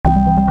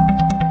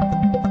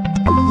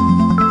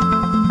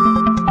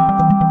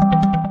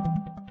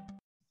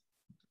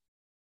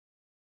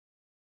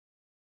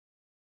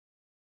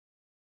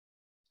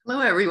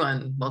Hello,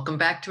 everyone. Welcome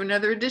back to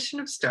another edition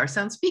of Star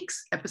Sound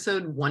Speaks,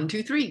 episode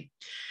 123.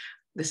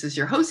 This is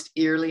your host,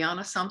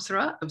 Irliana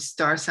Samsara of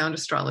Star Sound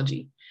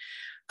Astrology.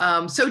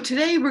 So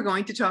today we're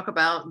going to talk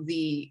about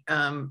the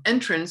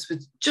entrance,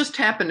 which just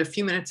happened a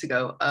few minutes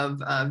ago,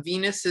 of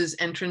Venus's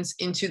entrance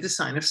into the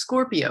sign of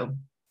Scorpio.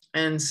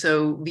 And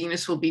so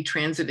Venus will be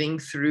transiting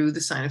through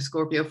the sign of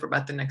Scorpio for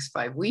about the next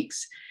 5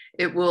 weeks.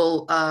 It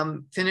will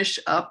finish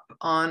up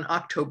on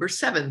October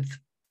 7th.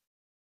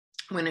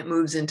 When it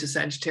moves into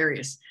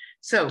Sagittarius.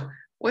 So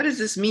what does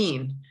this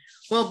mean?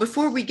 Well,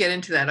 before we get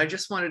into that, I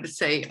just wanted to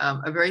say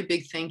a very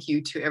big thank you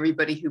to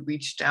everybody who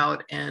reached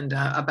out and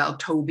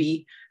about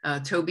Toby.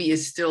 Toby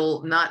is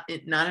still not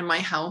in my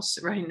house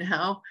right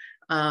now,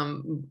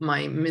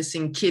 my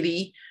missing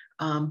kitty,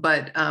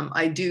 but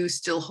I do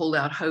still hold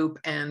out hope.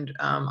 And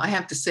I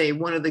have to say,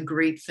 one of the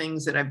great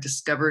things that I've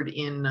discovered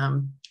in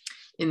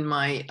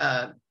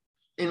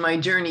my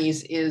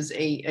journeys is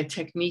a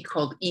technique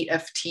called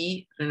EFT.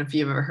 I don't know if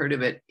you've ever heard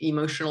of it,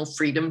 emotional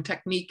freedom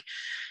technique.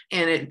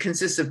 And it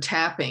consists of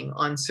tapping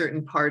on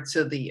certain parts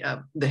of the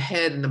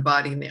head and the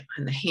body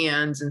and the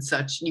hands and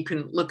such. You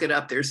can look it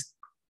up. There's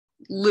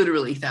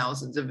literally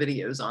thousands of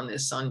videos on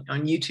this on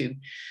YouTube.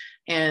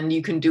 And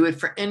you can do it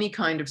for any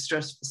kind of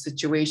stressful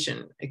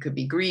situation. It could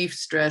be grief,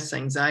 stress,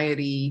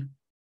 anxiety,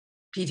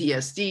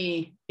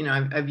 PTSD. You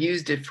know, I've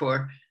used it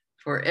for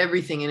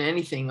everything and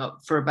anything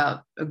for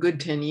about a good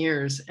 10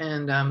 years.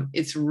 And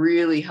it's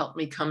really helped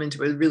me come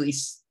into a really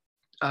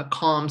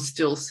calm,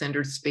 still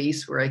centered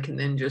space where I can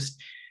then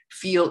just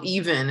feel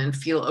even and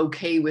feel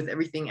okay with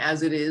everything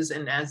as it is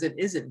and as it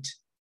isn't,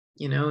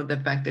 you know, the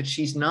fact that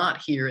she's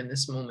not here in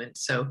this moment.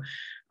 So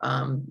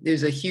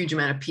there's a huge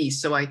amount of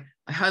peace. So I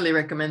highly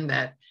recommend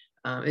that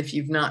if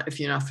you're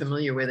not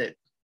familiar with it.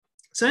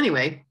 So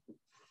anyway,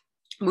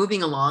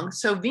 moving along.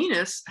 So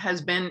Venus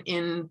has been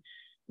in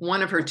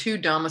one of her two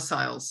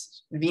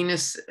domiciles.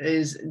 Venus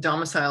is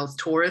domiciled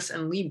Taurus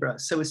and Libra.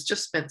 So it's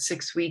just spent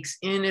 6 weeks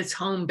in its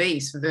home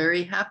base,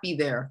 very happy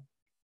there.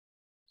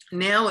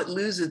 Now it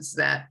loses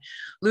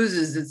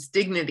its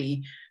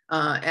dignity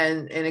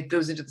and it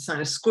goes into the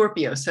sign of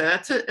Scorpio. So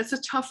that's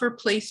a tougher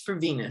place for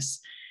Venus.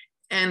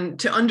 And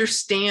to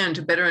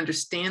better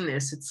understand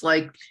this, it's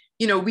like,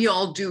 you know, we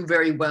all do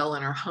very well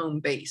in our home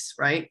base,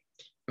 right?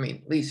 I mean,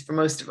 at least for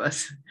most of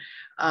us.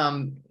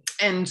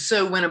 And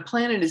so when a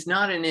planet is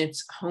not in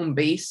its home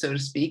base, so to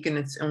speak, in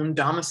its own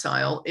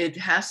domicile, it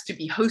has to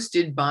be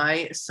hosted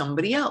by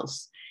somebody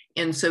else.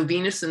 And so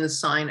Venus in the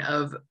sign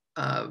of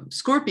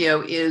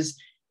Scorpio is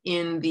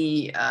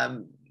she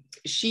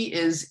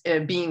is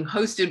being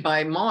hosted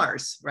by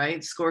Mars,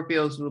 right?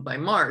 Scorpio is ruled by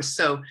Mars.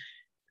 So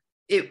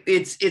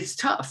it's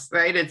tough,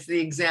 right? It's the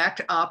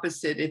exact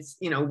opposite. It's,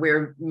 you know,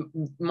 where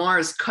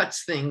Mars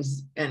cuts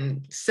things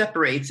and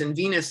separates, and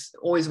Venus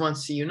always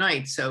wants to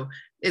unite. So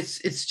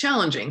it's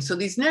challenging. So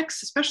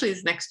especially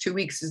these next 2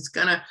 weeks, it's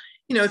gonna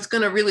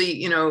really,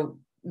 you know,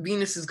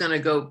 Venus is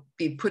gonna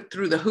be put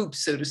through the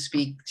hoops, so to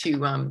speak,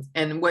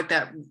 and what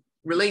that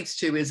relates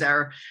to is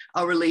our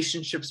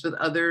relationships with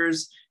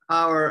others,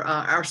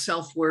 our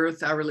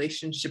self-worth, our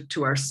relationship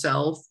to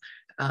ourself,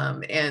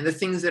 and the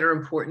things that are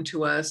important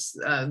to us,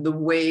 the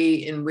way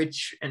in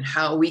which and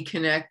how we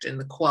connect and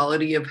the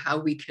quality of how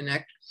we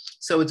connect.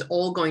 So it's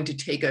all going to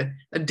take a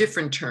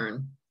different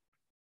turn.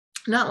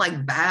 Not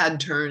like bad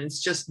turn,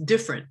 it's just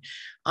different.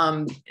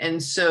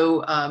 And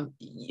so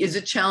is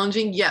it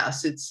challenging?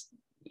 Yes, it's,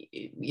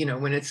 you know,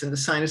 when it's in the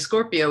sign of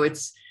Scorpio,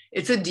 it's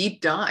a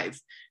deep dive.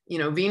 You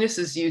know, Venus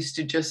is used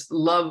to just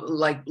love,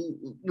 like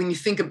when you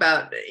think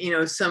about, you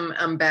know, some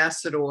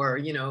ambassador,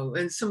 you know,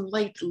 and some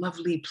light,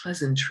 lovely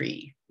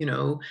pleasantry, you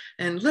know,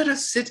 and let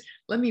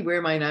me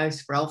wear my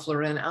nice Ralph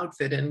Lauren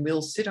outfit and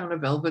we'll sit on a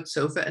velvet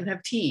sofa and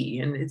have tea.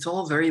 And it's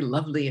all very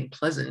lovely and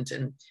pleasant.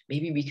 And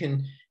maybe we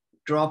can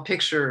draw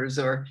pictures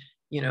or,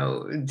 you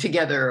know,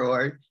 together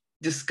or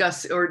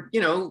discuss or, you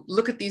know,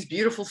 look at these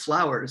beautiful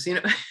flowers, you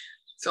know,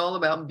 it's all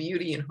about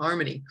beauty and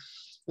harmony.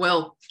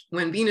 Well,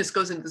 when Venus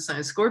goes into the sign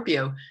of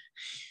Scorpio,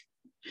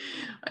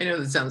 I know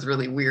this sounds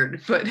really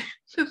weird, but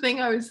the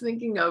thing I was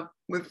thinking of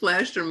what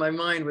flashed in my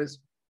mind was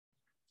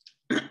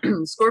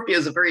Scorpio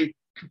is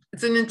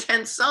it's an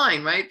intense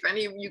sign, right? For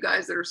any of you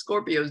guys that are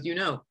Scorpios, you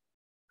know,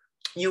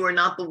 you are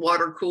not the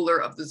water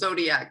cooler of the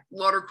zodiac.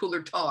 Water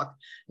cooler talk,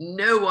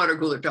 no water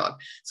cooler talk.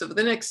 So for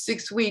the next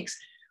 6 weeks,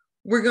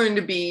 we're going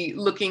to be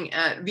looking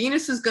at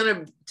Venus is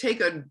going to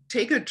take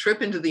a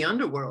trip into the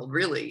underworld,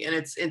 really, and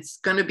it's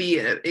going to be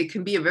it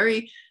can be a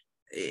very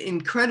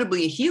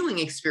incredibly healing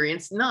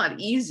experience. Not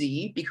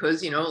easy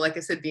because, you know, like I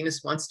said,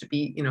 Venus wants to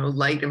be, you know,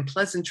 light and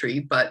pleasantry,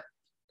 but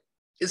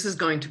this is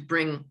going to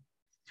bring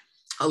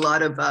a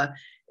lot of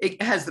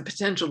it has the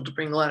potential to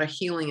bring a lot of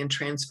healing and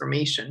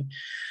transformation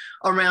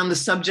around the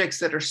subjects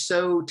that are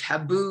so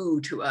taboo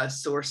to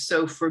us or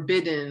so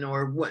forbidden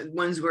or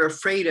ones we're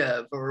afraid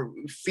of or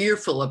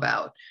fearful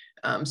about.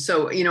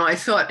 So, you know, I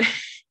thought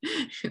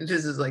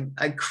this is like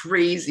a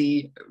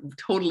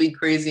totally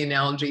crazy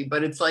analogy,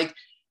 but it's like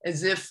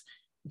as if,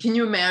 can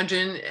you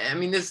imagine? I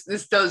mean, this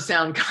does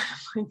sound kind of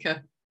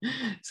like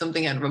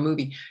something out of a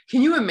movie.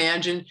 Can you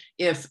imagine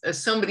if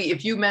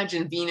if you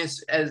imagine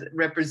Venus as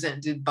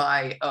represented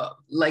by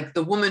like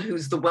the woman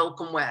who's the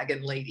welcome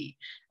wagon lady,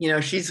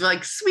 she's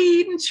like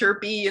sweet and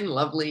chirpy and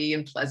lovely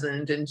and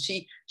pleasant. And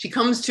she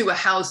comes to a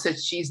house that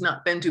she's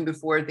not been to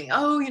before, think,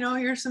 oh,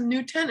 here's some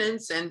new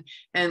tenants.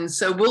 And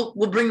so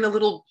we'll bring the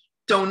little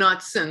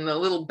donuts and the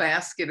little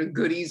basket of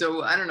goodies,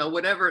 or I don't know,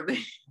 whatever.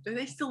 Do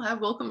they still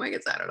have welcome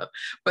wagons? I don't know.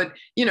 But,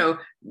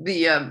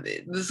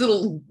 this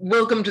little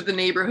welcome to the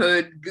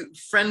neighborhood,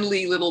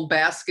 friendly little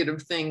basket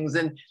of things.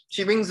 And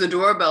she rings the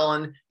doorbell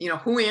and,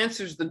 who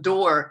answers the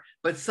door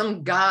but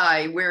some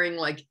guy wearing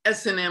like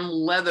S&M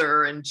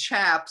leather and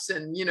chaps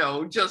and,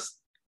 just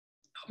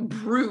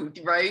brute,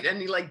 right?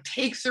 And he like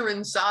takes her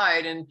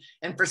inside and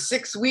for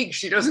 6 weeks,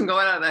 she doesn't go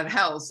out of that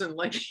house. And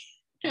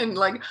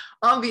like,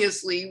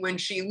 obviously when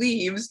she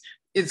leaves,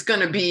 it's going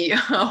to be a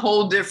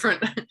whole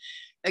different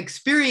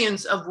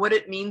experience of what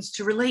it means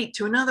to relate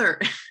to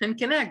another and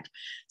connect.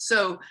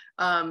 So,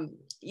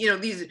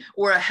 these,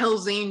 or a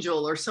Hell's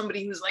Angel, or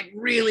somebody who's like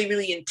really,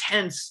 really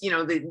intense,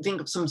 they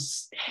think of some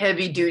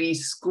heavy duty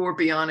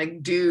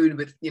scorpionic dude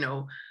with,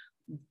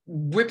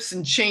 whips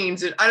and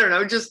chains and I don't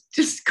know, just,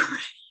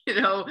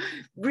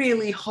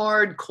 really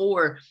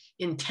hardcore,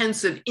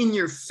 intensive, in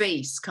your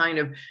face kind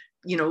of,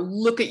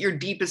 look at your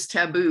deepest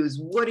taboos.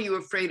 What are you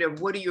afraid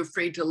of? What are you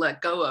afraid to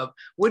let go of?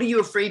 What are you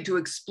afraid to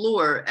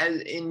explore as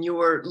in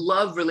your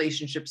love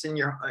relationships, in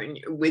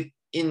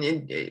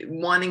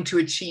wanting to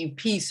achieve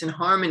peace and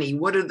harmony?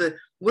 What are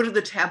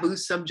the taboo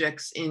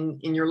subjects in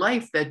your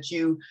life that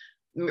you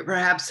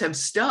perhaps have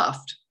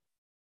stuffed?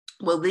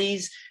 Well,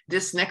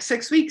 this next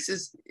 6 weeks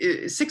is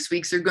 6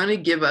 weeks are going to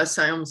give us,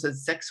 I almost said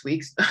 6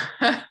 weeks.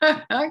 Okay,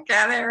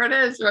 there it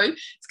is, right?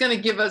 It's going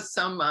to give us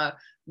some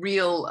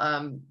real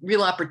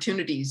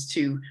opportunities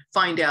to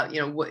find out,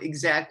 what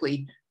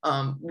exactly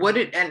what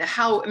it and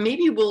how.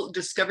 Maybe we'll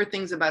discover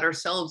things about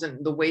ourselves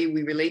and the way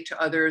we relate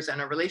to others and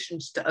our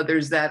relations to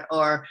others that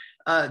are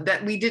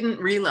that we didn't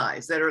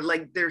realize, that are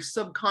like there's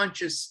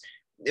subconscious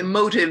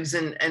motives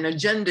and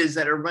agendas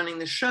that are running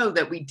the show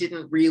that we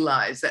didn't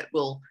realize, that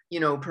will,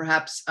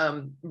 perhaps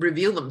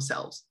reveal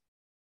themselves.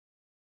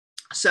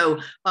 So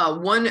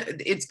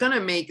it's going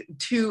to make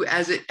two,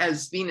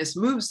 as Venus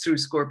moves through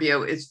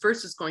Scorpio, it's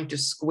going to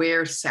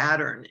square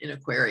Saturn in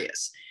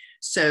Aquarius.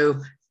 So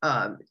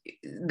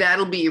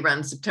that'll be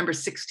around September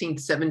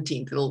 16th,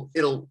 17th.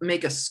 It'll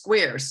make a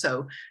square.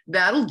 So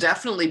that'll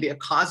definitely be a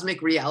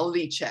cosmic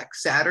reality check.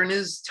 Saturn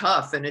is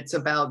tough, and it's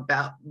about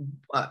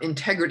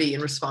integrity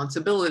and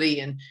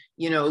responsibility, and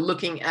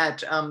looking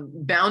at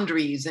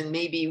boundaries, and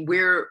maybe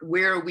where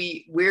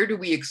do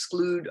we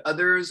exclude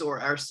others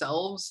or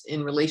ourselves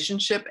in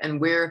relationship,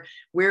 and where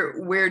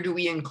do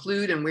we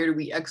include and where do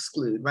we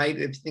exclude, right?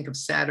 If you think of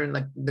Saturn,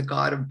 like the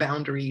god of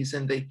boundaries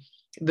and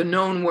the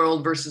known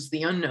world versus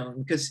the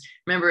unknown. Because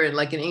remember,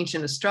 like in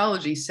ancient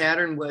astrology,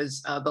 Saturn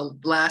was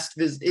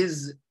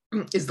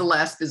is the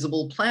last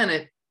visible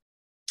planet,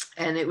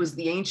 and it was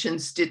the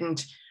ancients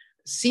didn't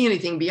see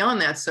anything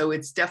beyond that. So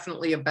it's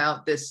definitely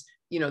about this,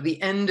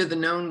 the end of the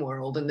known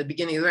world and the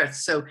beginning of the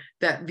rest. So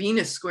that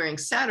Venus squaring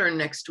Saturn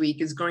next week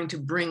is going to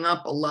bring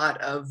up a lot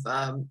of,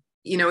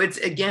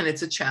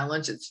 it's a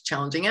challenge. It's a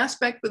challenging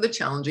aspect with a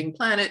challenging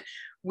planet,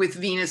 with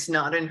Venus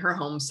not in her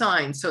home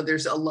sign. So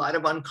there's a lot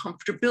of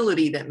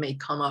uncomfortability that may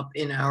come up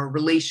in our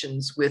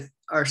relations with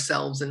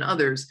ourselves and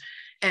others.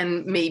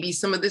 And maybe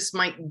some of this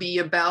might be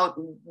about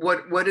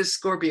what is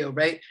Scorpio,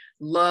 right?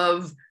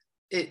 Love.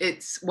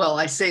 Well,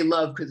 I say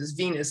love because it's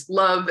Venus.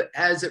 Love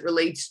as it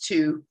relates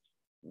to,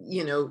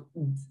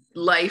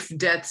 life,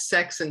 death,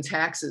 sex, and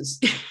taxes.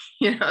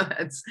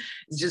 It's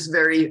just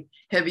very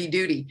heavy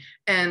duty.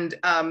 And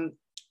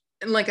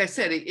like I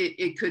said,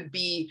 it could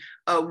be,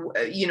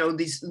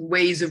 these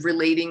ways of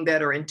relating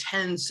that are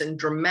intense and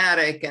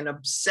dramatic and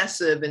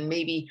obsessive, and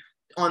maybe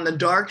on the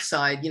dark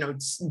side,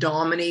 it's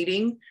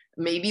dominating.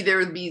 Maybe there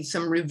would be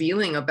some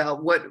revealing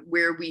about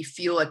where we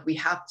feel like we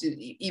have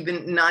to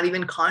not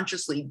even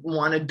consciously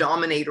want to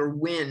dominate or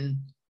win,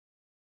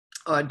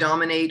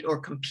 dominate or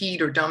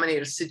compete or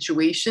dominate a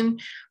situation,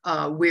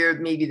 where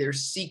maybe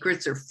there's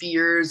secrets or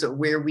fears, or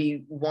where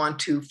we want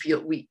to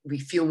feel we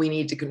feel we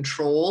need to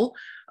control,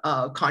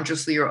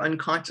 consciously or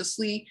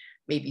unconsciously.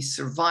 Maybe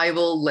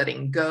survival,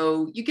 letting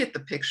go. You get the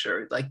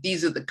picture. Like,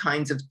 these are the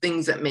kinds of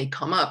things that may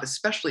come up,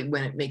 especially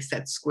when it makes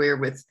that square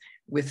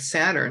with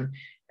Saturn.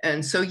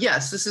 And so,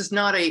 yes, this is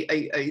not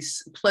a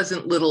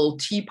pleasant little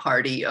tea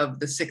party of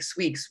the 6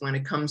 weeks when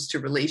it comes to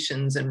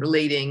relations and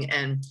relating,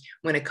 and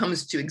when it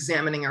comes to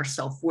examining our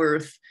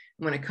self-worth,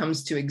 when it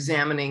comes to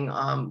examining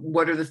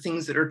what are the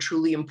things that are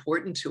truly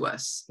important to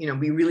us.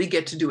 We really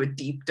get to do a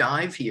deep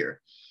dive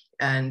here.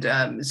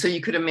 And so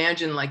you could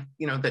imagine, like,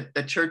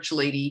 the church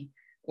lady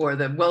or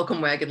the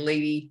welcome wagon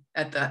lady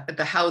at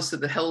the house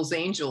of the Hells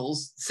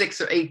Angels,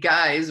 6 or 8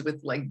 guys with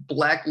like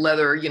black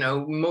leather,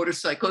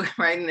 motorcycle,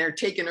 right? And they're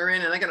taking her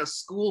in and they're going to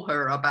school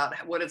her about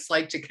what it's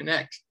like to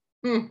connect.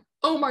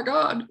 Oh my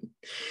God.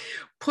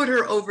 Put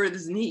her over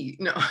his knee.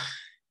 No,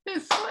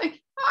 it's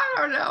like, I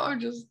don't know. I'm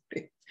just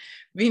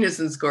Venus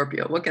in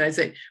Scorpio. What can I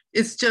say?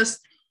 It's just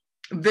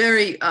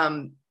very,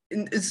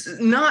 it's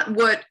not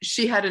what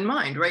she had in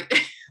mind, right?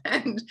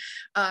 And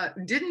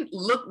didn't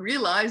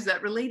realize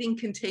that relating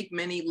can take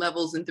many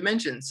levels and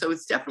dimensions. So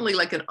it's definitely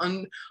like an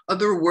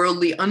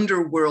otherworldly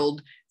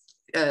underworld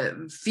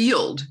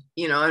field,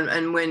 you know,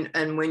 and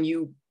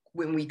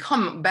when we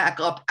come back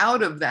up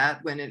out of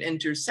that, when it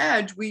enters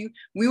Sag, we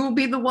will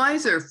be the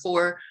wiser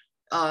for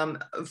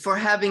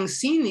having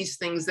seen these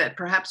things that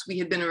perhaps we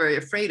had been very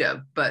afraid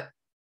of. But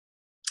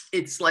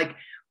it's like,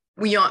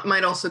 we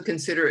might also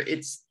consider,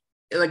 it's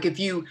like,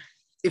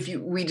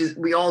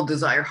 we all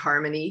desire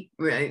harmony,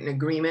 right, and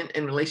agreement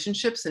in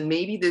relationships. And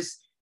maybe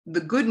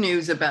the good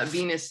news about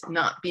Venus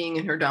not being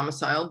in her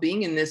domicile,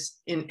 being in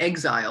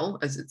exile,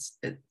 as it's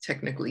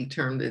technically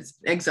termed as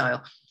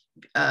exile.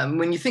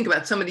 When you think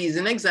about some of these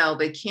in exile,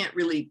 they can't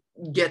really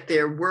get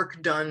their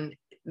work done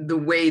the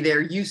way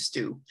they're used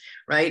to,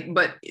 right?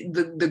 But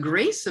the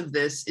grace of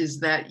this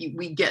is that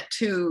we get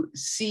to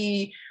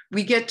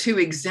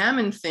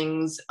examine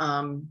things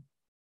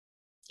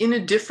in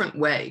a different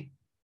way,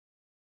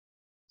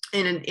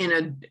 in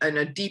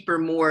a deeper,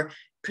 more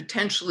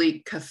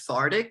potentially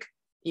cathartic,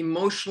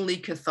 emotionally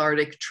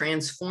cathartic,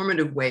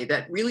 transformative way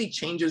that really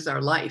changes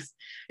our life.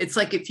 It's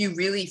like, if you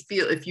really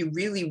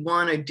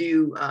want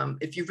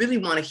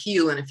to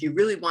heal, and if you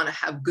really want to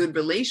have good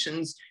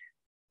relations,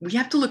 we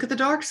have to look at the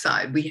dark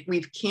side.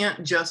 We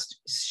can't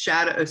just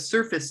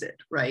surface it,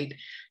 right?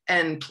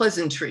 And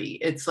pleasantry.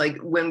 It's like,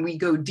 when we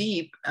go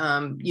deep,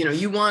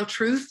 you want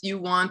truth, you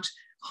want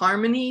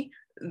harmony,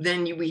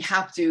 then we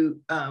have to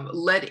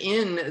let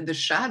in the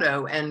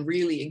shadow and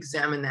really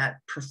examine that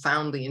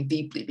profoundly and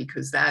deeply,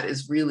 because that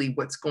is really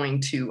what's going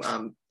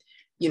to,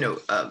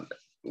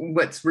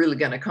 what's really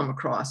going to come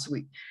across.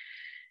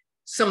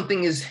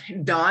 Something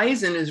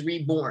dies and is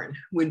reborn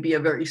would be a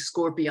very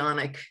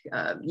scorpionic,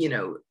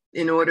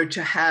 in order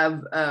to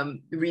have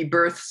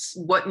rebirths,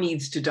 what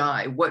needs to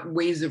die, what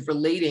ways of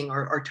relating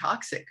are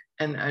toxic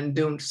and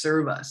don't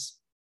serve us.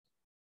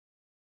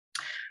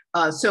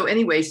 So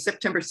anyway,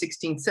 September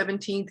 16th,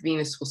 17th,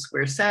 Venus will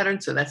square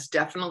Saturn. So that's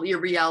definitely a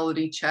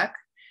reality check.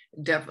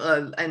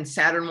 And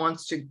Saturn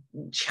wants to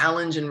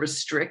challenge and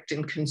restrict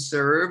and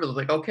conserve. It's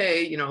like,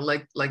 okay,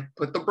 like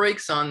put the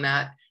brakes on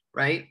that,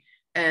 right?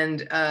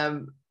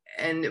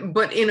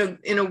 But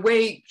in a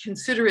way,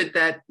 consider it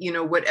that,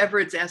 whatever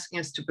it's asking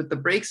us to put the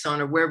brakes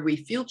on, or where we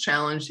feel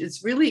challenged,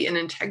 it's really an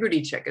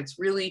integrity check. It's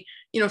really,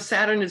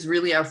 Saturn is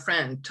really our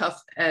friend,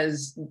 tough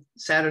as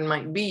Saturn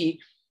might be.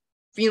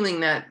 Feeling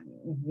that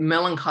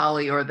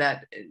melancholy, or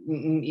that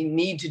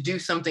need to do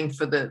something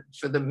for the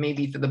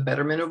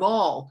betterment of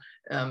all,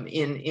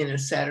 in a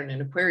Saturn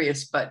in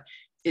Aquarius. But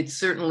it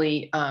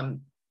certainly,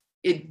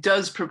 it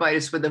does provide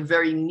us with a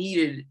very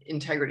needed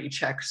integrity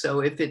check. So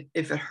if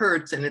it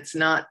hurts and it's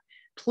not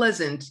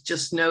pleasant,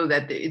 just know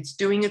that it's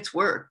doing its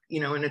work,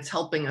 and it's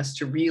helping us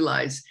to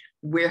realize,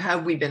 where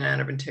have we been out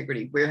of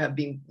integrity? Where have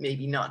we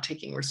maybe not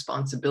taking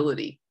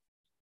responsibility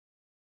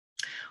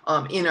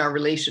in our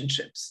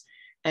relationships?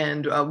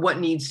 And what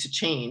needs to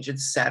change?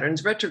 It's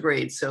Saturn's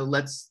retrograde, so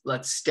let's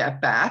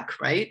step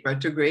back, right?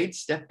 Retrograde,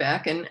 step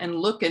back and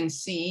look and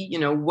see,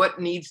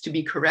 what needs to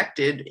be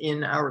corrected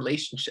in our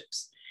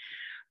relationships.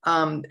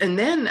 And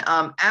then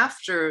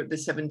after the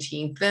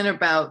 17th, then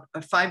about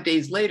 5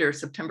 days later,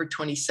 September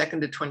 22nd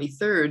to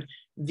 23rd,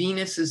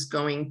 Venus is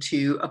going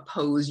to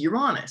oppose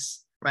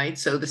Uranus, right?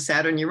 So the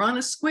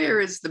Saturn-Uranus square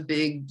is the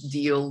big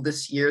deal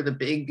this year, the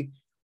big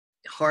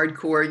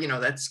hardcore,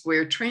 that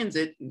square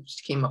transit,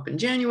 which came up in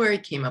January,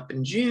 came up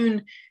in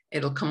June.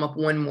 It'll come up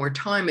one more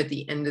time at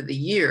the end of the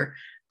year,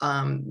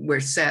 where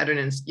Saturn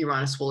and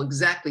Uranus will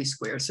exactly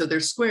square. So they're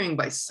squaring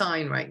by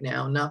sign right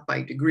now, not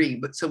by degree,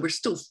 but so we're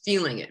still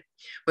feeling it,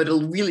 but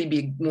it'll really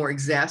be more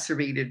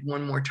exacerbated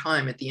one more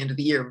time at the end of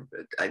the year.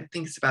 I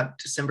think it's about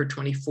December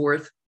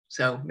 24th.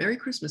 So Merry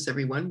Christmas,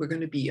 everyone. We're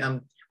going to be,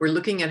 we're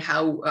looking at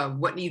how,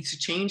 what needs to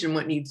change and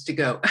what needs to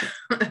go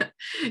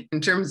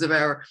in terms of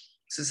our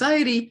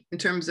society, in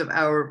terms of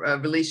our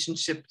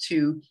relationship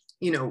to,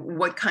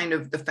 what kind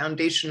of the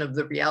foundation of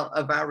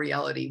our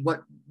reality,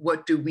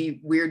 where do we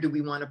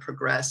want to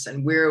progress,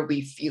 and where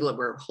we feel that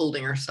we're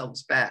holding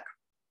ourselves back.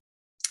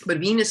 But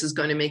Venus is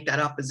going to make that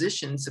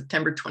opposition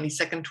September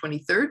 22nd,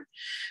 23rd.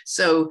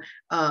 So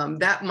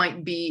that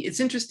might be, it's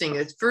interesting.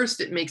 At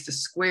first it makes a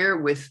square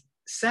with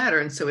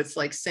Saturn. So it's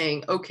like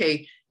saying,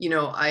 okay,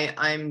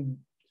 I'm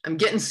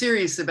getting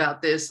serious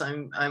about this.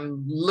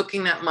 I'm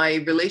looking at my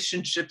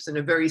relationships in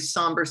a very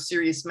somber,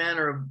 serious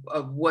manner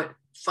of what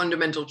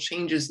fundamental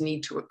changes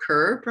need to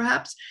occur,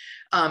 perhaps.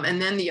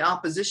 And then the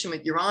opposition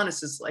with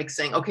Uranus is like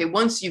saying, okay,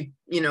 once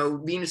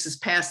Venus has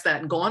passed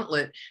that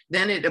gauntlet,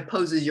 then it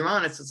opposes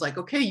Uranus. It's like,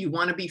 okay, you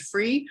want to be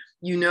free.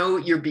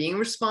 You're being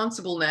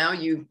responsible now.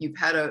 You've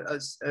had a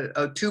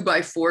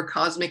 2x4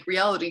 cosmic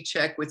reality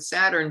check with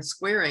Saturn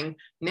squaring.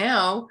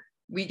 Now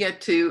we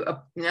get to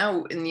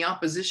now in the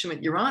opposition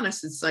with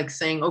Uranus, it's like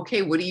saying,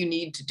 okay, what do you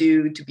need to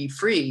do to be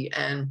free?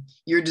 And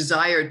your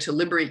desire to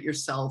liberate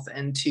yourself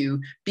and to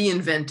be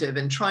inventive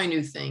and try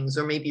new things,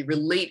 or maybe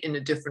relate in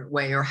a different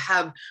way, or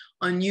have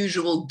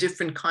unusual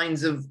different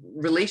kinds of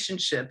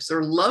relationships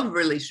or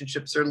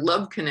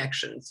love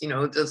connections, you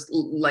know, just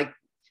like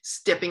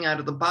stepping out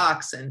of the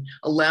box and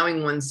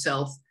allowing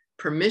oneself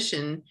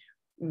permission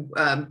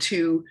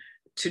to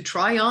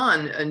try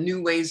on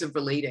new ways of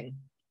relating.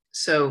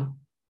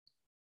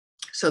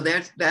 So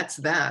that's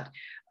that.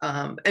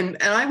 And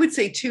I would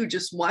say too,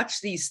 just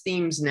watch these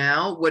themes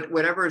now,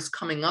 whatever is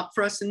coming up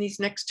for us in these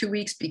next 2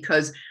 weeks,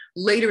 because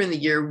later in the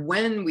year,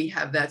 when we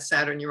have that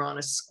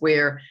Saturn-Uranus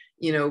square,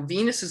 you know,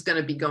 Venus is going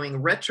to be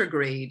going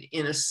retrograde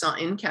in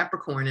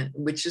Capricorn,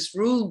 which is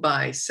ruled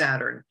by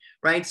Saturn,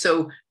 right?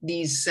 So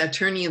these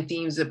Saturnian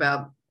themes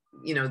about,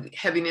 you know,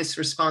 heaviness,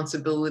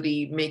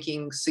 responsibility,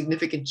 making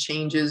significant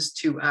changes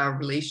to our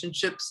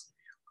relationships.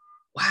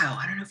 Wow,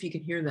 I don't know if you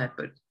can hear that,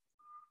 but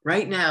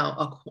right now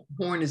a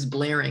horn is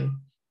blaring.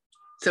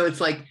 So it's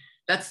like,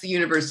 that's the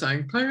universe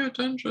saying, pay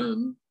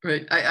attention,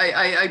 right?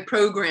 I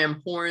program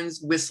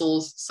horns,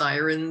 whistles,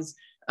 sirens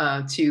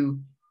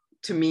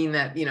to mean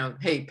that, you know,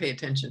 hey, pay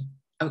attention.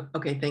 Oh,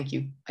 okay, thank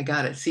you. I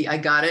got it. See, I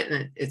got it,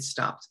 and it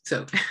stopped.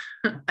 So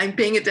I'm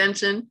paying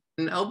attention,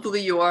 and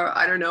hopefully you are.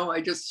 I don't know.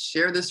 I just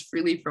share this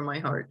freely from my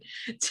heart.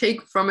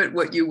 Take from it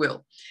what you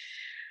will.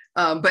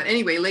 But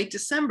anyway, late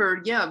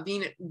December, yeah,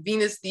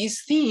 Venus,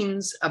 these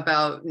themes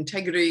about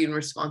integrity and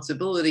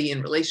responsibility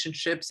in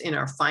relationships, in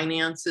our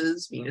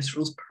finances. Venus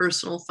rules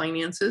personal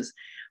finances.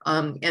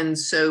 And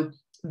so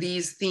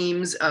these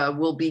themes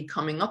will be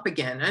coming up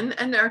again,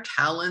 and our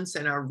talents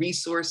and our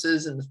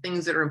resources and the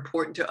things that are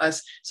important to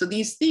us. So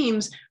these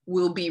themes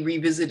will be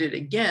revisited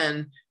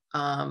again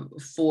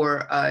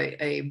for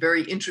a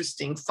very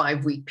interesting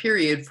 5-week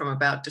period from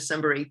about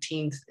December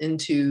 18th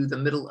into the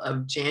middle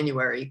of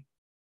January.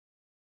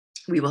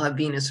 We will have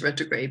Venus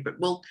retrograde, but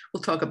we'll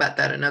talk about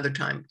that another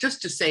time. Just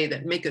to say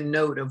that, make a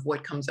note of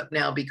what comes up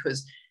now,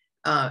 because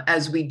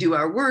as we do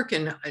our work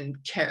and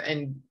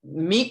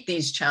meet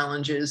these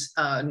challenges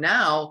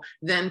now,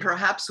 then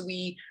perhaps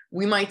we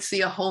might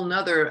see a whole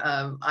nother,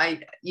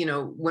 you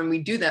know, when we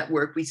do that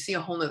work, we see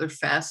a whole nother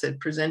facet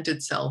present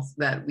itself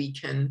that we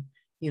can,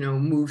 you know,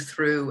 move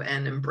through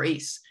and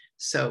embrace.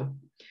 So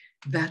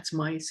that's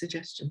my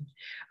suggestion.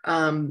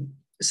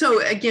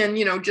 So again,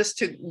 you know, just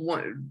to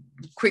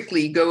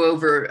quickly go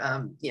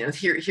over, you know,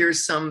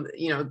 here's some,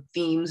 you know,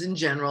 themes in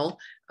general.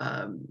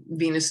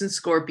 Venus and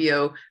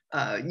Scorpio,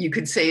 you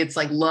could say it's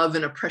like love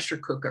in a pressure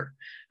cooker,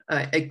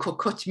 a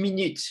cocotte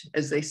minute,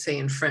 as they say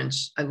in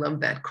French. I love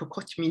that,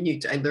 cocotte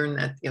minute. I learned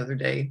that the other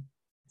day.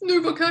 New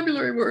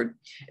vocabulary word,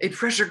 a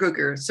pressure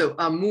cooker. So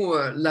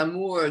amour,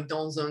 l'amour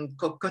dans un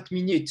cocotte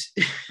minute,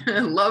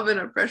 love in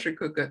a pressure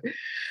cooker.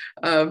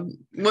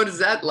 What is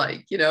that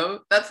like? You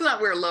know, that's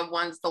not where love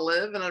wants to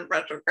live, in a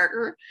pressure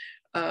cooker.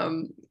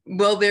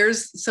 Well,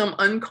 there's some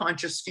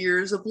unconscious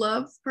fears of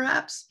love,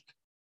 perhaps.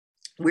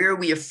 Where are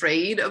we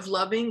afraid of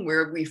loving?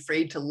 Where are we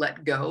afraid to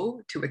let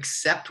go, to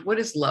accept what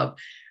is love,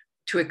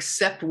 to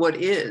accept what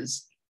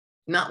is?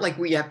 Not like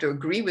we have to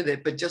agree with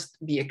it, but just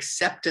the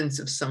acceptance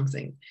of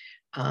something.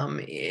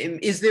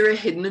 Is there a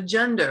hidden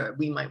agenda,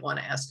 we might want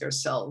to ask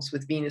ourselves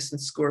with Venus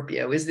and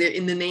Scorpio? Is there,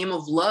 in the name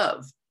of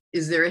love,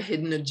 is there a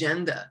hidden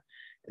agenda?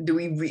 Do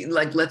we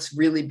let's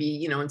really be,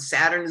 you know, and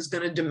Saturn is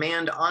going to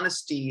demand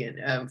honesty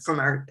and from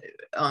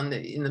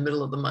in the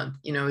middle of the month,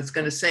 you know, it's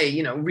going to say,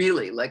 you know,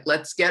 really, like,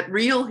 let's get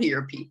real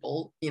here,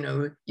 people. You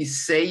know, you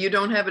say you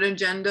don't have an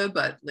agenda,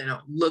 but, you know,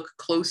 look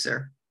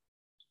closer.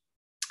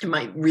 It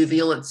might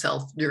reveal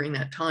itself during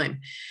that time.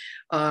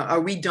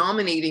 Are we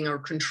dominating or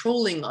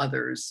controlling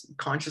others,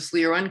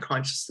 consciously or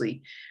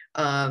unconsciously?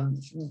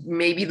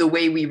 Maybe the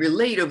way we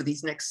relate over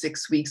these next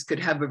 6 weeks could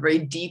have a very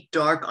deep,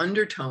 dark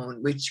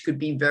undertone, which could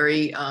be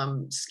very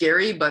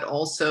scary, but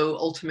also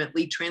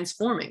ultimately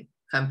transforming,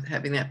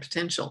 having that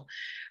potential.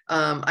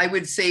 I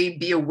would say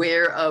be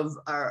aware of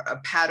our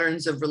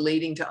patterns of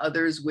relating to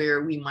others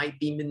where we might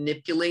be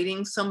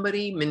manipulating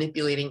somebody,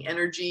 manipulating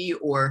energy,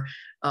 or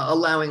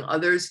allowing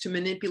others to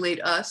manipulate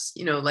us,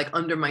 you know, like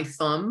under my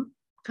thumb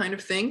kind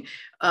of thing,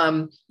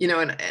 you know,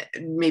 and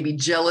maybe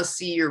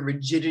jealousy or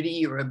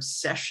rigidity or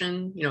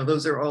obsession, you know,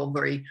 those are all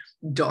very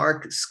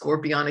dark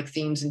scorpionic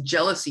themes. And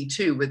jealousy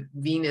too, with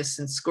Venus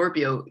and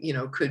Scorpio, you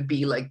know, could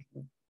be like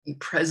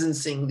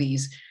presencing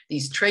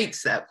these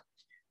traits that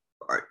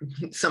are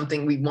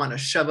something we want to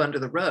shove under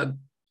the rug.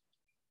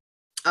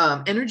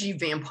 Energy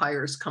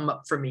vampires come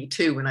up for me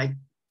too when I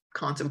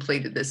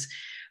contemplated this.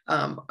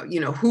 You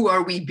know, who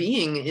are we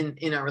being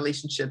in our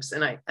relationships?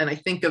 And I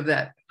think of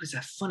that, it was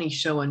a funny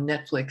show on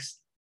Netflix,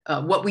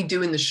 What We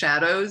Do in the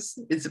Shadows.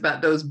 It's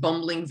about those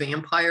bumbling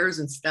vampires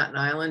in Staten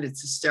Island.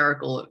 It's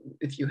hysterical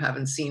if you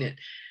haven't seen it.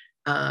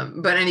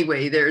 But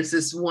anyway, there's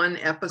this one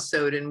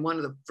episode in one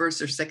of the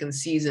first or second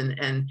season,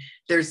 and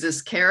there's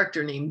this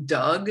character named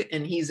Doug,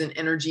 and he's an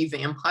energy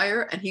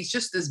vampire, and he's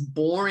just this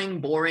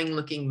boring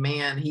looking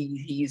man.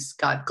 He's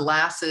got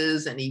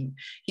glasses, and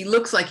he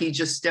looks like he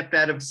just stepped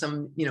out of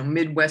some, you know,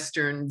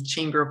 Midwestern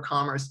Chamber of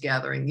Commerce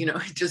gathering, you know,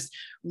 just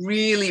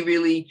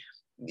really,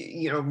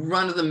 you know,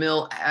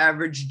 run-of-the-mill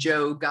average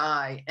Joe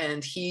guy.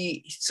 And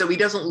he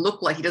doesn't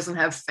look like, he doesn't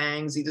have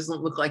fangs, he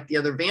doesn't look like the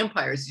other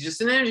vampires, he's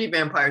just an energy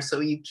vampire, so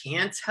you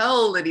can't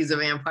tell that he's a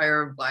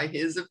vampire by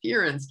his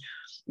appearance.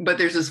 But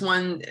there's this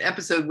one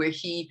episode where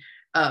he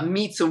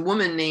meets a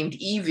woman named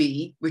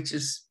Evie, which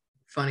is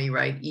funny,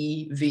 right?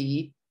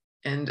 Evie.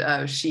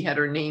 And she had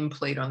her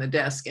nameplate on the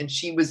desk, and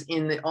she was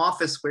in the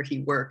office where he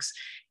works,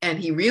 and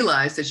he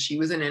realized that she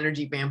was an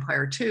energy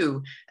vampire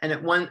too.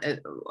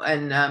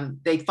 And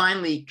they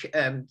finally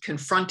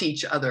confront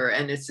each other,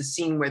 and it's a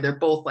scene where they're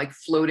both like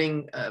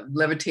floating,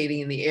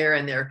 levitating in the air,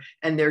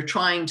 and they're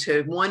trying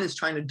to, one is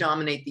trying to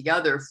dominate the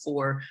other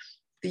for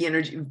the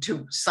energy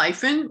to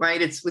siphon,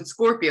 right? It's with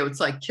Scorpio, it's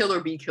like kill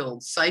or be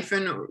killed,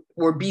 siphon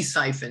or be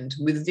siphoned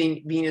with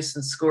Venus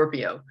and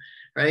Scorpio.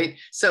 Right.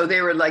 So they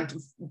were like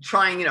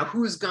trying, you know,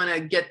 who's going to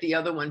get the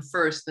other one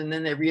first. And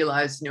then they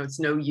realized, you know, it's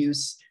no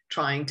use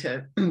trying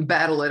to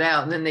battle it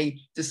out. And then they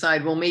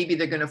decide, well, maybe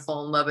they're going to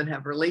fall in love and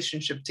have a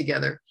relationship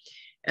together.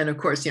 And of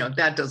course, you know,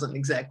 that doesn't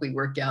exactly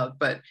work out,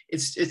 but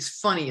it's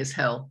funny as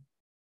hell.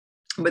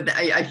 But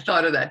I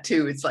thought of that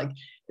too. It's like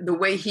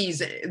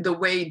the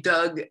way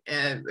Doug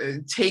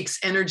takes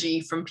energy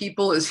from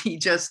people is he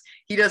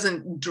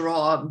doesn't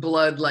draw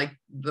blood like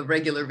the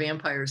regular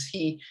vampires.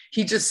 He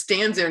just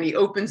stands there and he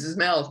opens his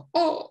mouth,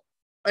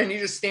 and he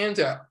just stands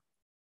there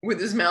with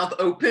his mouth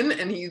open,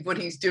 and what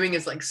he's doing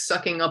is like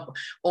sucking up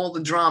all the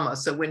drama.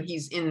 So when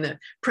he's in the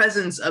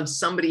presence of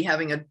somebody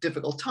having a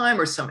difficult time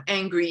or some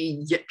angry,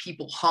 yet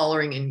people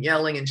hollering and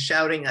yelling and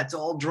shouting, that's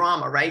all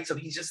drama, right? So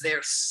he's just there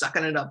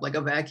sucking it up like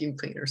a vacuum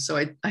cleaner. So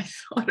I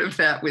thought of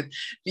that with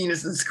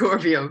Venus and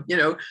Scorpio. You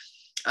know,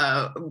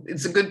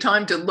 it's a good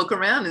time to look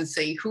around and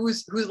say,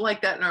 who's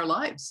like that in our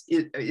lives?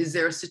 Is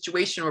there a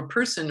situation or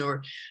person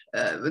or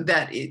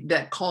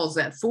that calls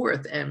that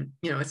forth? And,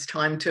 you know, it's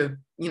time to,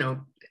 you know,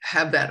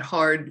 have that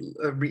hard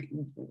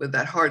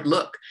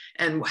look,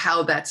 and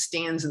how that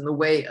stands in the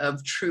way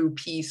of true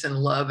peace and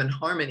love and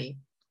harmony.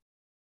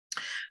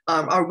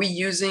 Are we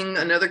using,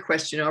 another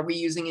question, are we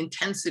using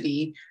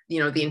intensity, you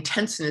know, the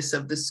intenseness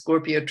of the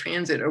Scorpio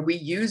transit? Are we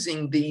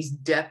using these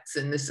depths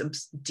and this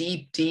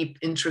deep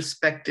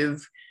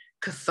introspective,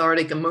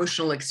 cathartic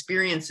emotional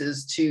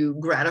experiences to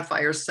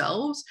gratify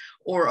ourselves?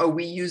 Or are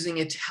we using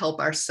it to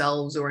help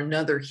ourselves or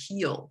another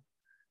heal?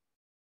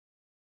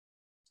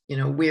 You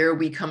know, where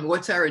we come,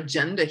 what's our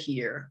agenda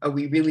here? Are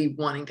we really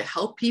wanting to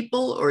help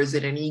people, or is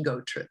it an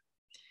ego trip?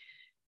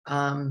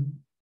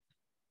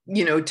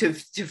 You know, to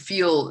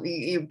feel,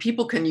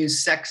 people can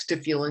use sex to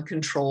feel in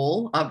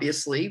control,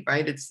 obviously,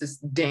 right? It's this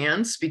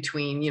dance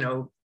between, you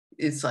know,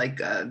 it's like,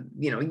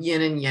 you know,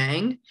 yin and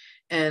yang.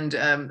 And,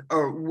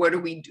 or what are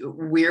we,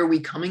 where are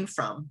we coming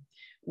from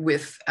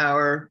with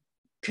our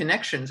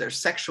connections, our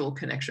sexual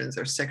connections,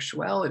 our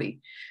sexuality?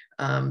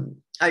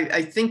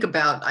 I think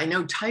about, I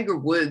know Tiger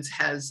Woods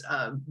has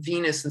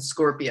Venus and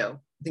Scorpio,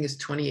 I think it's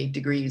 28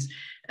 degrees.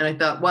 And I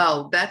thought,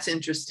 wow, that's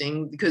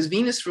interesting, because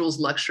Venus rules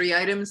luxury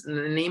items, and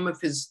the name of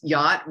his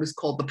yacht was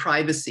called the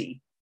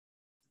Privacy.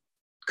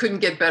 Couldn't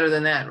get better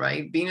than that,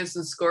 right? Venus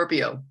and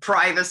Scorpio,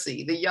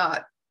 Privacy, the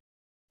yacht.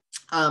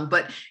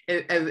 But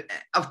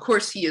of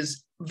course, he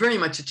is very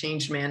much a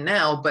changed man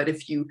now. But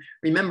if you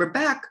remember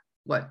back,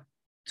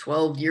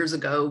 12 years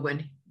ago,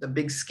 when the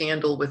big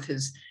scandal with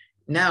his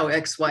now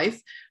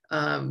ex-wife,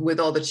 with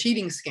all the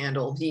cheating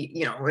scandal, he,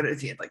 you know, what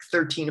is he, had like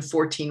 13 or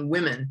 14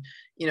 women,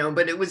 you know,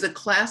 but it was a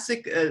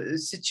classic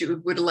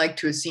situation. Would have liked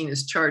to have seen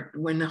his chart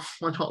when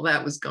all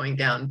that was going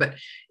down, but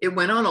it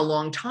went on a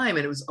long time,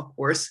 and it was, of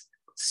course,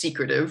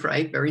 secretive,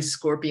 right? Very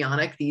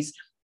scorpionic. These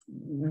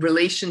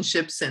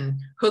relationships and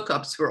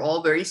hookups were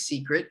all very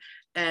secret,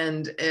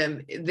 and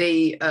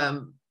they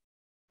and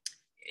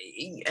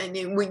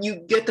when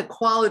you get the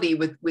quality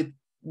with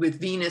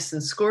Venus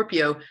and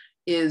Scorpio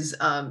is,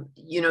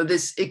 you know,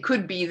 this, it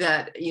could be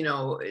that, you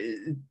know,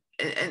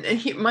 and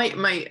he,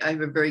 I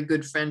have a very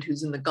good friend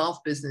who's in the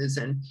golf business,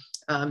 and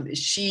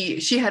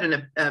she had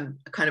a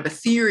kind of a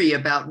theory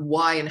about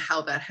why and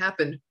how that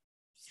happened.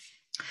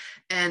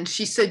 And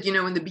she said, you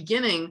know, in the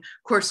beginning,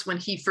 of course, when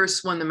he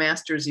first won the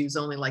Masters, he was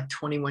only like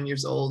 21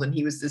 years old, and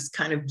he was this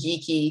kind of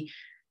geeky,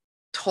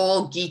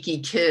 tall,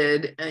 geeky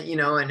kid, you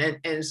know, and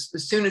as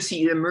soon as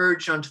he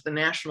emerged onto the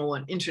national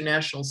and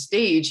international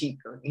stage, he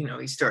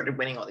started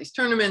winning all these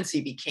tournaments.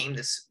 He became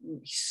this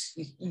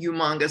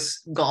humongous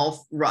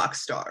golf rock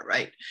star,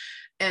 right?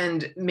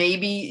 And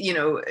maybe, you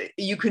know,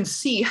 you can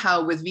see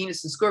how with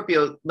Venus and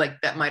Scorpio, like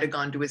that might have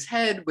gone to his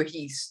head, where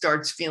he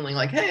starts feeling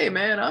like, hey,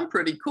 man, I'm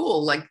pretty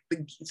cool. Like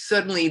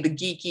suddenly the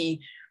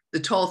geeky the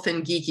tall,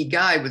 thin, geeky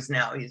guy was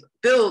now, he's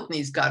built and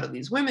he's got all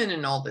these women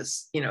and all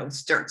this, you know,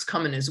 starts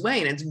coming his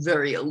way. And it's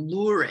very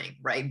alluring,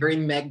 right? Very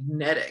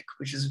magnetic,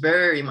 which is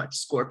very much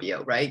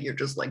Scorpio, right? You're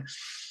just like,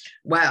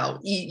 wow,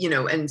 you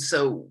know, and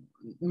so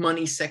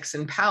money, sex,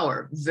 and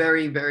power,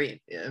 very,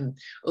 very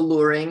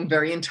alluring,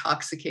 very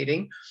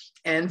intoxicating.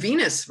 And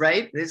Venus,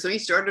 right? So he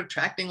started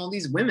attracting all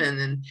these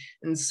women.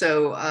 And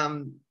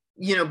so,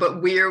 you know,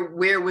 but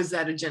where was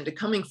that agenda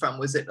coming from?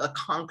 Was it a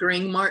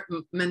conquering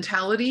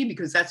mentality?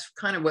 Because that's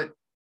kind of what,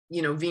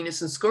 you know,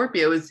 Venus and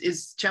Scorpio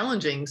is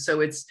challenging.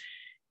 So it's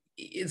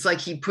like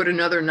he put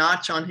another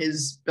notch on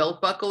his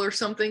belt buckle or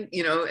something,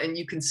 you know, and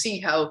you can see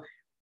how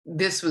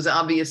this was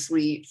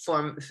obviously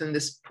from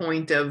this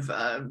point of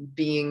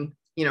being,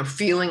 you know,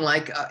 feeling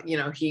like, you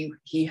know,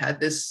 he had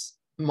this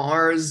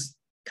Mars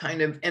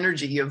kind of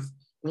energy of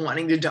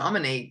wanting to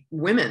dominate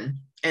women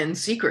and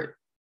secret.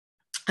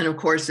 And of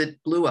course, it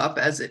blew up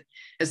as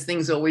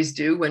things always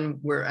do when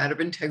we're out of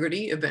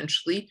integrity.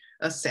 Eventually,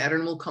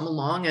 Saturn will come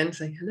along and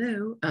say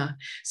hello.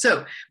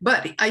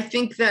 But I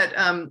think that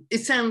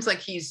it sounds like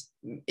he's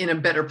in a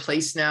better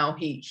place now.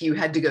 He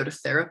had to go to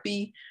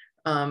therapy.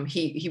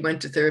 He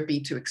went to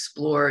therapy to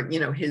explore. You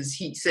know,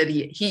 he said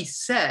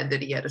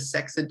that he had a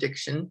sex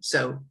addiction.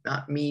 So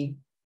not me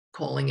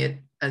calling it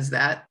as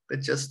that,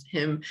 but just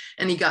him.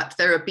 And he got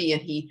therapy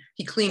and he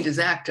cleaned his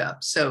act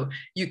up. So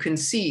you can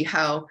see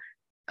how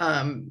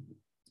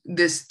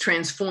this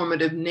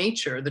transformative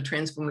nature, the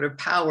transformative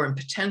power and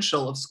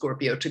potential of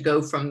Scorpio to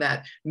go from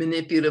that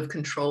manipulative,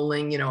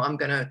 controlling, you know, I'm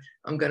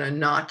gonna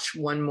notch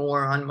one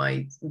more on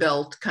my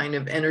belt kind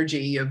of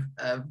energy of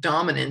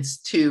dominance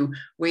to,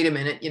 wait a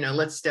minute, you know,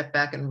 let's step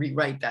back and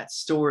rewrite that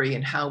story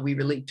and how we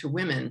relate to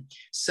women.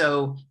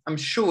 So I'm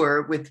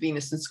sure with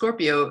Venus and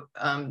Scorpio,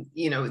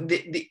 you know,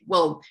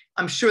 well,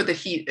 I'm sure that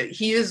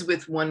he is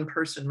with one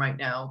person right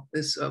now,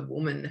 this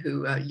woman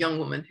who, young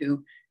woman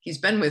who he's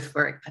been with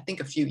for, I think,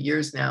 a few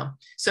years now.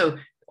 So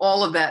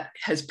all of that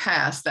has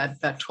passed,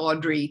 that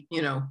tawdry,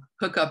 you know,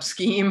 hookup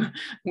scheme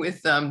with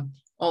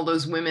all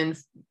those women,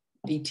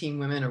 18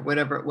 women or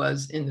whatever it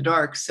was in the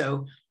dark.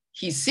 So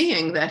he's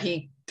seeing that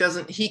he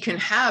can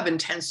have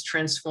intense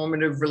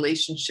transformative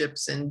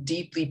relationships and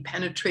deeply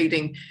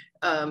penetrating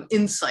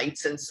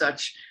insights and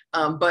such,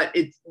 but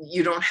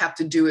you don't have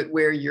to do it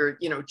where you're,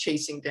 you know,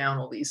 chasing down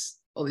all these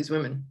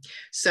women.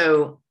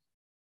 So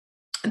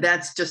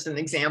that's just an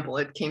example.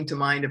 It came to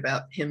mind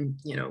about him,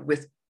 you know,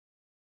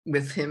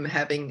 with him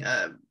having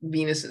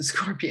Venus and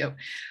Scorpio.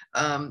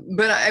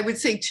 But I would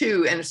say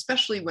too, and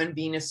especially when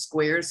Venus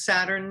squares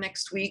Saturn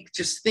next week,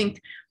 just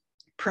think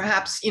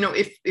perhaps, you know,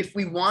 if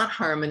we want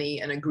harmony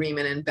and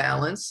agreement and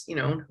balance, you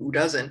know, who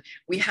doesn't,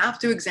 we have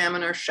to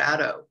examine our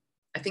shadow.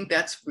 I think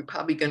that's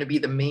probably going to be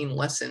the main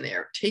lesson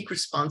there. Take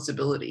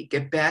responsibility,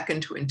 get back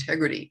into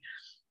integrity.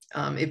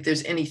 If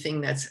there's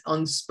anything that's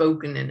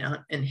unspoken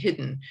and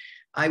hidden,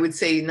 I would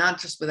say not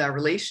just with our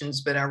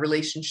relations, but our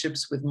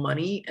relationships with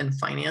money and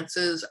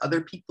finances, other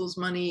people's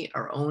money,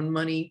 our own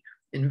money,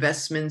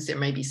 investments. There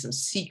may be some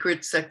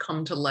secrets that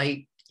come to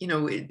light. You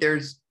know,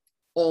 there's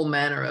all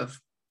manner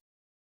of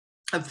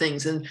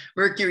things. And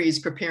Mercury is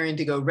preparing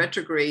to go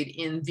retrograde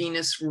in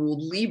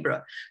Venus-ruled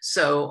Libra.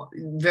 So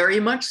very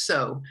much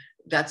so.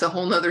 That's a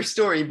whole nother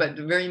story, but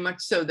very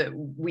much so that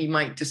we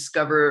might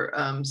discover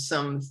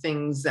some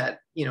things that,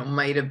 you know,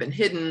 might have been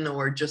hidden,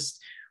 or just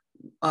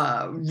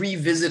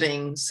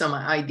revisiting some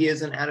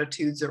ideas and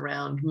attitudes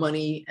around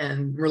money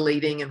and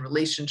relating and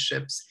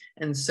relationships.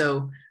 And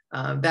so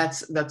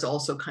that's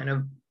also kind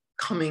of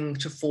coming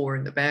to fore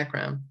in the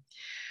background.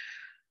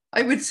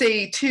 I would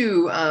say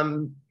too,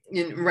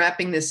 in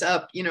wrapping this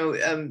up, you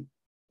know,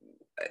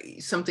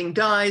 something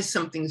dies,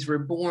 something's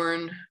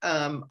reborn.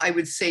 I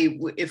would say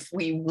if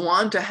we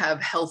want to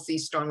have healthy,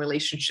 strong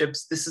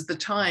relationships, this is the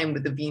time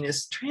with the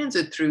Venus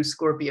transit through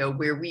Scorpio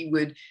where we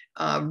would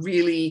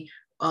really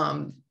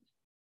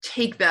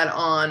take that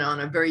on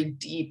a very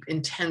deep,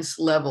 intense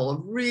level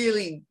of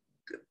really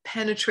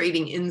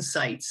penetrating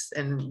insights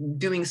and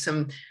doing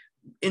some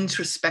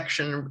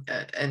introspection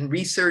and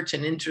research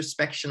and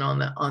introspection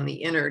on the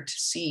inner to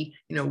see,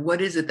 you know,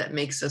 what is it that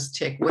makes us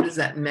tick? What is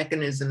that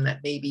mechanism that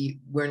maybe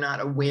we're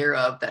not aware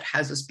of that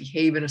has us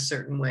behave in a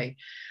certain way?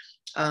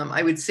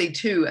 I would say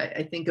too,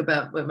 I think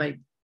about what my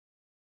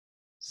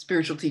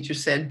spiritual teacher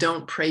said,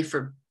 don't pray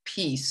for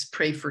peace,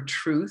 pray for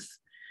truth.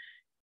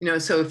 You know,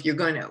 so if you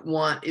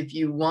want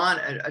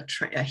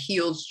a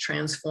healed,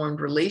 transformed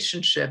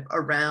relationship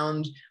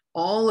around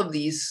all of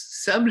these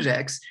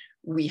subjects,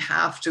 we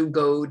have to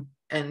go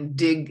and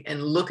dig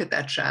and look at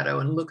that shadow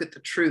and look at the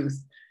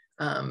truth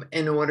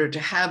in order to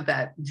have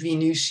that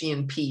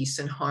Venusian peace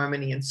and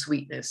harmony and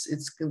sweetness.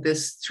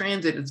 This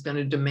transit is going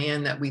to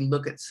demand that we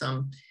look at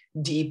some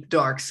deep,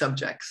 dark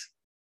subjects.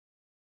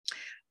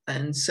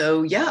 And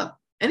so, yeah,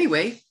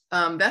 anyway,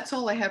 that's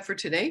all I have for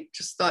today.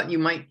 Just thought you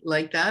might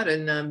like that.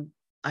 And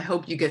I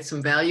hope you get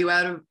some value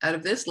out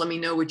of this. Let me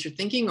know what you're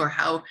thinking or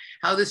how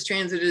this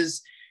transit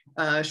is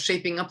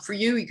shaping up for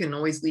you. You can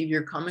always leave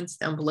your comments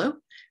down below.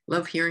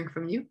 Love hearing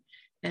from you.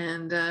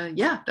 And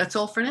yeah, that's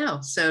all for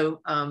now.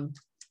 So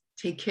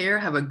Take care.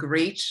 Have a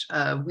great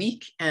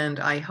week. And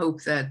I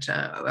hope that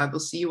I will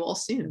see you all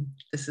soon.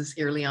 This is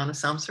Irliana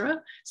Samsara,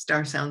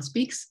 Star Sound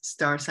Speaks,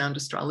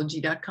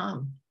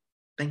 starsoundastrology.com.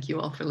 Thank you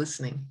all for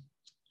listening.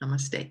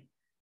 Namaste.